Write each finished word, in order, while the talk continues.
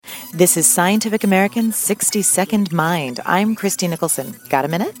This is Scientific American's 60-Second Mind. I'm Christie Nicholson. Got a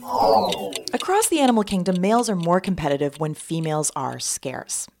minute? Across the animal kingdom, males are more competitive when females are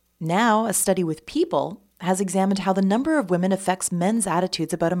scarce. Now, a study with people has examined how the number of women affects men's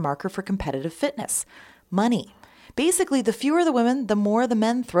attitudes about a marker for competitive fitness: money. Basically, the fewer the women, the more the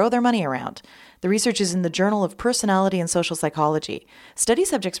men throw their money around. The research is in the Journal of Personality and Social Psychology. Study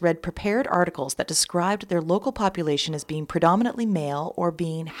subjects read prepared articles that described their local population as being predominantly male or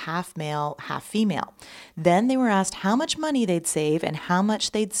being half male, half female. Then they were asked how much money they'd save and how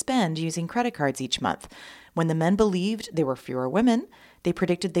much they'd spend using credit cards each month. When the men believed there were fewer women, they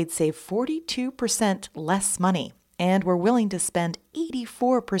predicted they'd save 42% less money and were willing to spend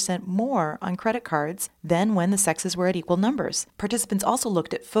 84% more on credit cards than when the sexes were at equal numbers. Participants also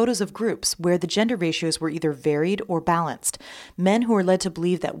looked at photos of groups where the gender ratios were either varied or balanced. Men who were led to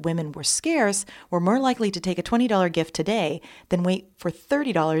believe that women were scarce were more likely to take a $20 gift today than wait for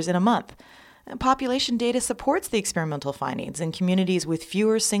 $30 in a month. Population data supports the experimental findings. In communities with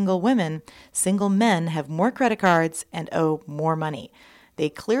fewer single women, single men have more credit cards and owe more money. They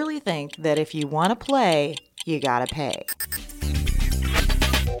clearly think that if you want to play, you gotta pay.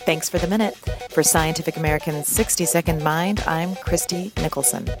 Thanks for the minute. For Scientific American's 60-Second Mind, I'm Christie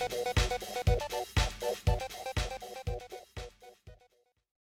Nicholson.